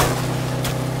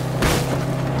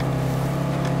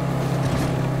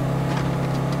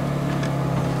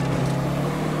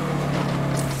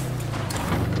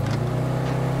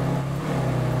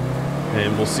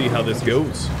 And we'll see how this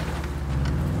goes.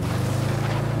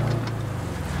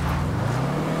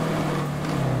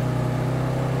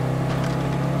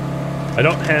 I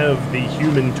don't have the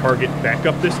human target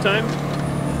backup this time.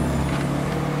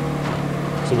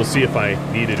 So we'll see if I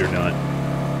need it or not.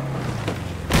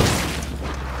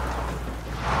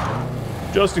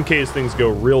 Just in case things go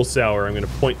real sour, I'm going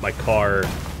to point my car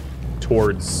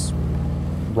towards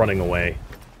running away.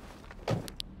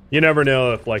 You never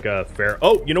know if like a fair...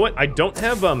 Oh, you know what? I don't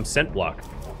have scent block.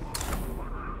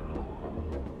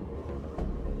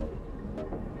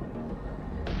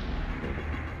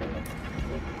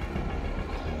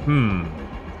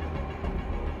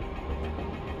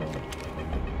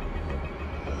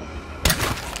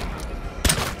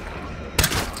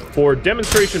 For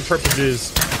demonstration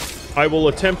purposes, I will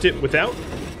attempt it without.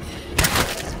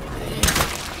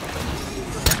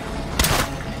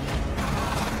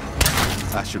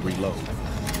 I should reload.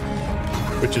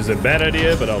 Which is a bad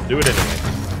idea, but I'll do it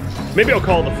anyway. Maybe I'll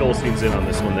call the Philistines in on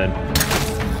this one then.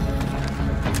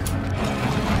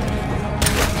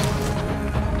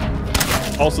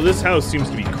 Also, this house seems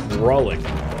to be crawling.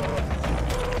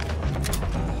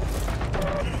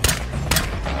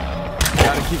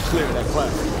 Gotta keep clear of that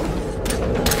cloud.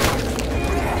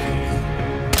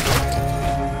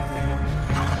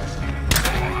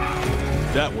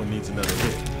 That one needs another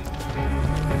hit.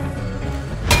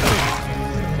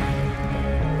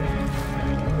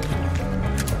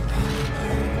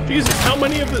 Jesus, how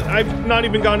many of the... I've not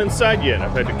even gone inside yet.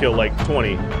 I've had to kill like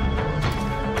 20.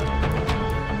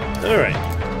 Alright.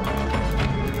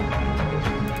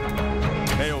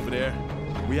 Hey, over there.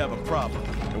 We have a problem,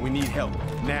 and we need help.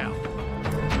 Now.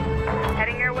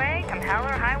 Heading your way, come hell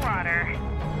or high water.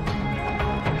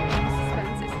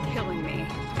 Suspense is killing me.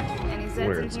 Any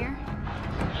Where Zeds is in it? here?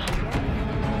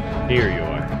 Here you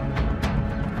are.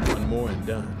 One more and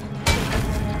done.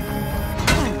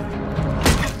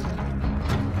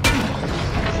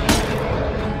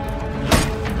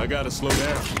 I gotta slow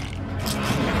down.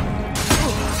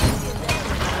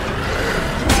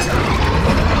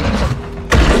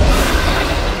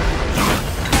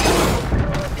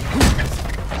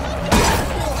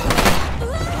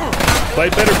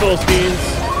 Fight better, Philistines.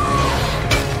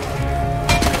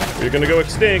 You're gonna go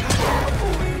extinct.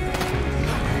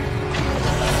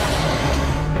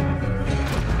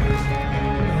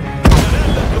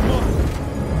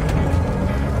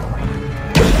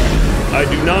 I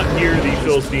do not hear the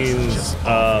Philistines,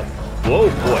 whoa,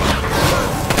 boy.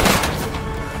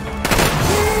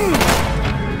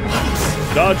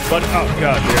 Dodge, but, oh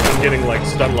god, I'm getting, like,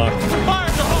 stun locked. Fire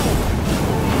in the hole!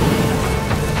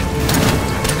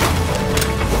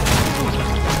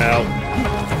 Ow.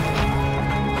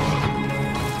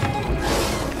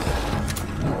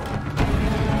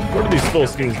 What are these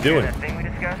Philistines doing? That thing we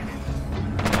discussed?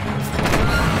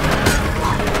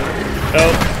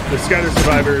 Oh, the scatter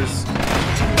survivors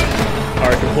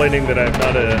are complaining that I've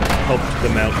not helped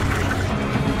them out.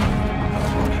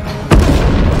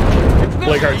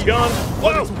 Plague Heart's gone.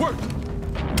 What has worked?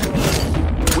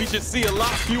 We should see a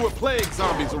lot fewer plague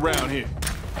zombies around here.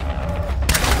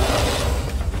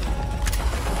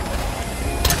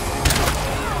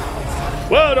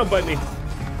 Whoa, don't bite me.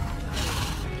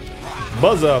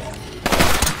 Buzz off.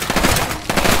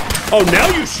 Oh, now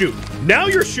you shoot. Now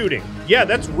you're shooting. Yeah,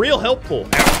 that's real helpful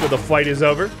after the fight is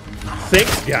over.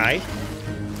 Thanks, guy.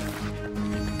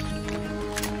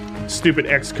 Stupid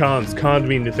ex-cons conned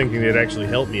me into thinking they'd actually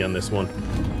help me on this one.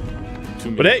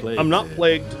 But hey, I'm not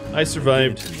plagued. I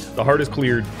survived. The heart is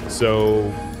cleared,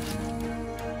 so...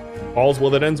 all's well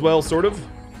that ends well, sort of.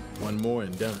 One more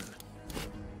and done.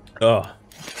 Ugh.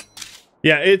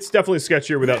 Yeah, it's definitely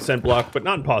sketchier without scent block, but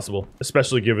not impossible,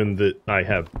 especially given that I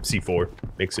have C4.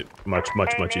 Makes it much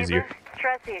easier.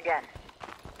 Tressy again.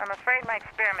 I'm afraid my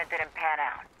experiment didn't pan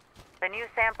out. The new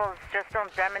samples just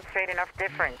don't demonstrate enough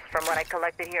difference from what I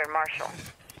collected here in Marshall.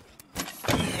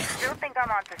 Still think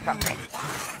I'm onto something.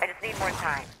 I just need more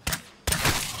time.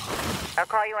 I'll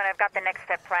call you when I've got the next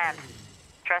step planned.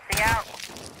 Tressy out.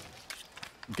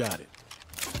 Got it.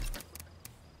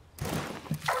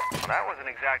 Well, that wasn't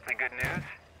exactly good news.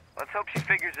 Let's hope she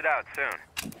figures it out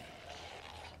soon.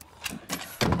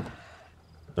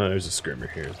 Oh, there's a scrimmer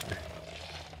here, isn't there?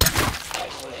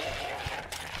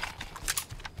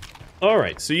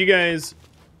 Alright, so you guys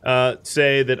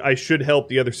say that I should help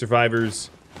the other survivors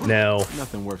now.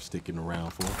 Nothing worth sticking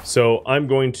around for. So I'm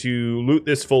going to loot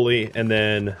this fully and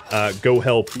then go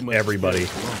help everybody.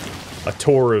 A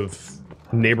tour of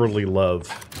neighborly love.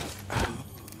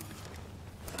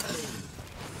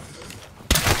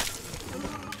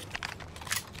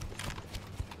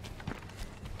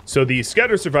 So the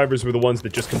scatter survivors were the ones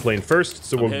that just complained first,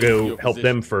 so we'll go help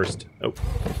them first. Oh.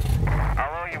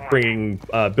 Bringing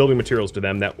building materials to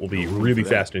them, that will be really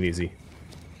fast and easy.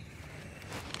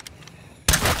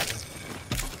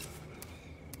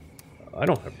 I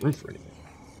don't have room for anything.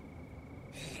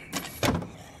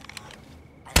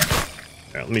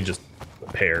 Alright, let me just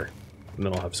repair, and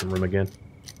then I'll have some room again.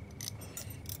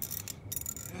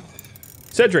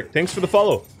 Cedric, thanks for the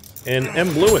follow. And M.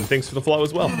 Lewin, thanks for the follow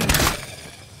as well.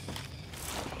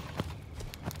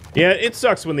 Yeah, it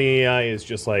sucks when the AI is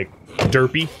just, like,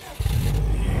 derpy.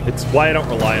 It's why I don't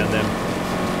rely on them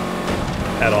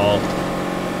at all.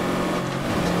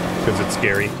 Because it's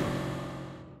scary.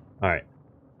 Alright.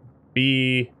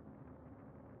 Be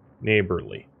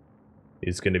neighborly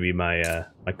is going to be my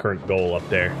my current goal up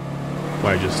there.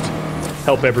 Where I just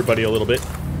help everybody a little bit.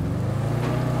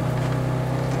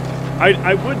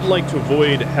 I would like to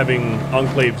avoid having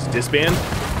enclaves disband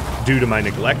due to my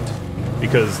neglect.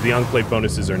 Because the enclave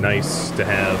bonuses are nice to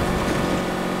have.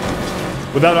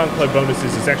 Without enclave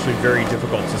bonuses, it's actually very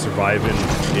difficult to survive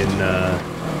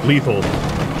in lethal.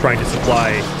 Trying to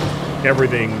supply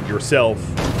everything yourself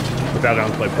without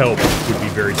enclave help would be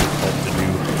very difficult to do.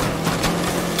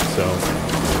 So,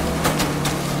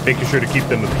 making sure to keep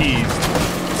them appeased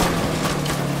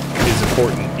is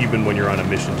important, even when you're on a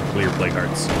mission to clear plague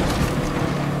hearts.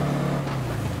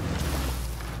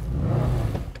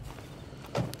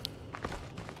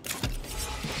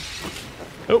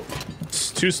 Oh,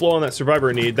 it's too slow on that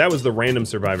survivor need. That was the random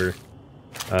survivor.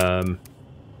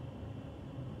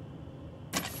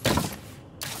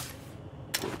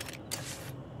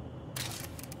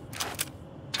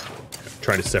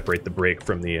 Trying to separate the brake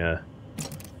from the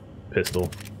pistol.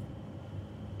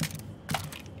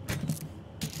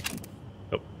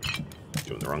 Oh,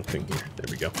 doing the wrong thing here. There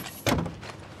we go.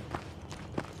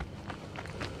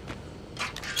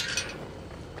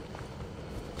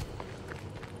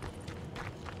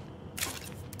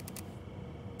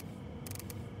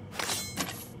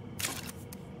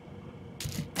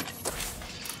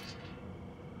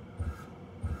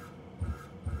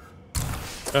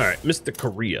 Alright, Mr.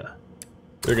 Korea.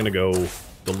 They're gonna go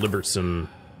deliver some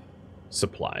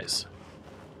supplies.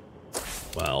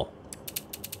 Well,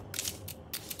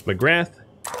 McGrath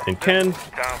and Ken,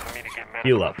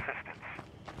 heal up.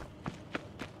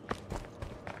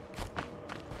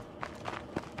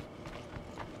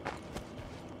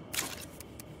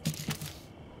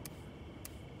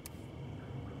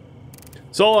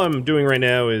 So all I'm doing right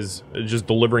now is just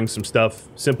delivering some stuff,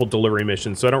 simple delivery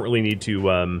missions. So I don't really need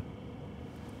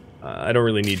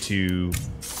to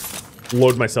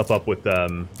load myself up with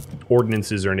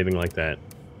ordinances or anything like that.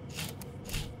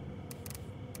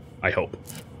 I hope.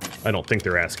 I don't think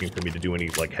they're asking for me to do any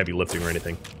like heavy lifting or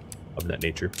anything of that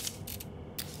nature.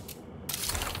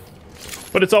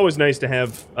 But it's always nice to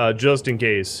have, just in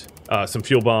case, some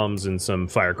fuel bombs and some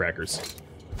firecrackers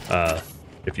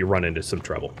if you run into some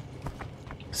trouble.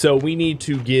 So we need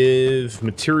to give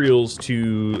materials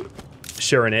to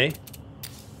Sharonay.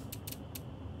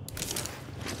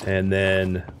 And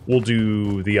then we'll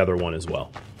do the other one as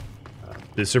well.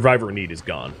 The survivor need is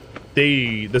gone.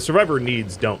 The survivor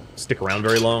needs don't stick around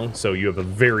very long, so you have a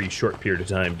very short period of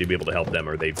time to be able to help them,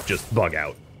 or they just bug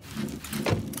out.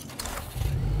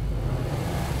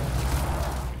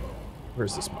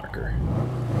 Where's this marker?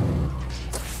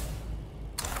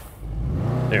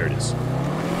 There it is.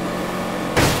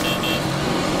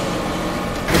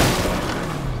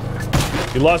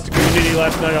 You lost a community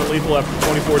last night on lethal after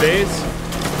 24 days?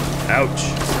 Ouch.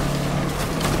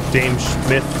 Dame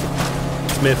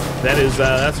Smith, that is,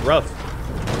 that's rough.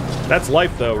 That's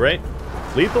life though, right?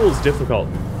 Lethal is difficult.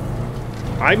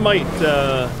 I might,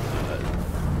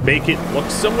 make it look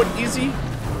somewhat easy,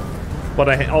 but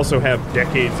I also have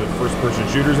decades of first-person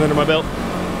shooters under my belt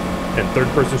and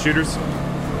third-person shooters,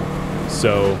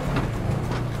 so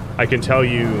I can tell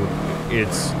you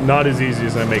it's not as easy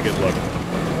as I make it look.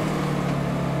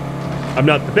 I'm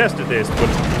not the best at this,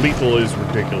 but lethal is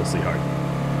ridiculously hard,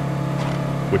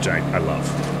 which I love.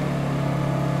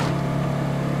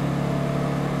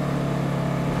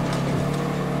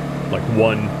 Like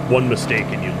one mistake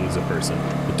and you lose a person.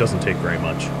 It doesn't take very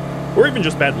much, or even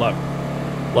just bad luck.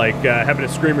 Like having a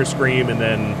screamer scream, and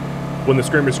then when the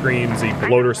screamer screams, a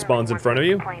bloater spawns in front of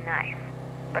you. Play nice,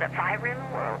 but if I were in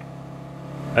the world,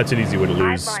 that's an easy way to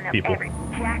lose I'd line up people. every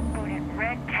jackbooted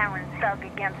Red Talon thug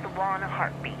against the wall in a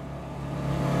heartbeat.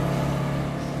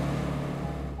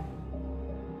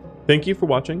 Thank you for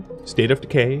watching State of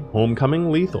Decay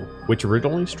Homecoming Lethal, which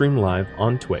originally streamed live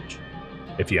on Twitch.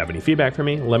 If you have any feedback for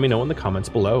me, let me know in the comments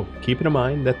below. Keeping in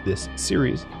mind that this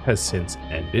series has since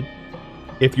ended.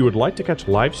 If you would like to catch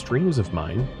live streams of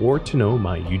mine or to know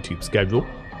my YouTube schedule,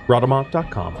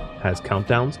 Rhadamant.com has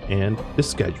countdowns and the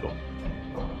schedule.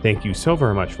 Thank you so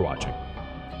very much for watching.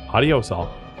 Adios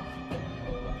all.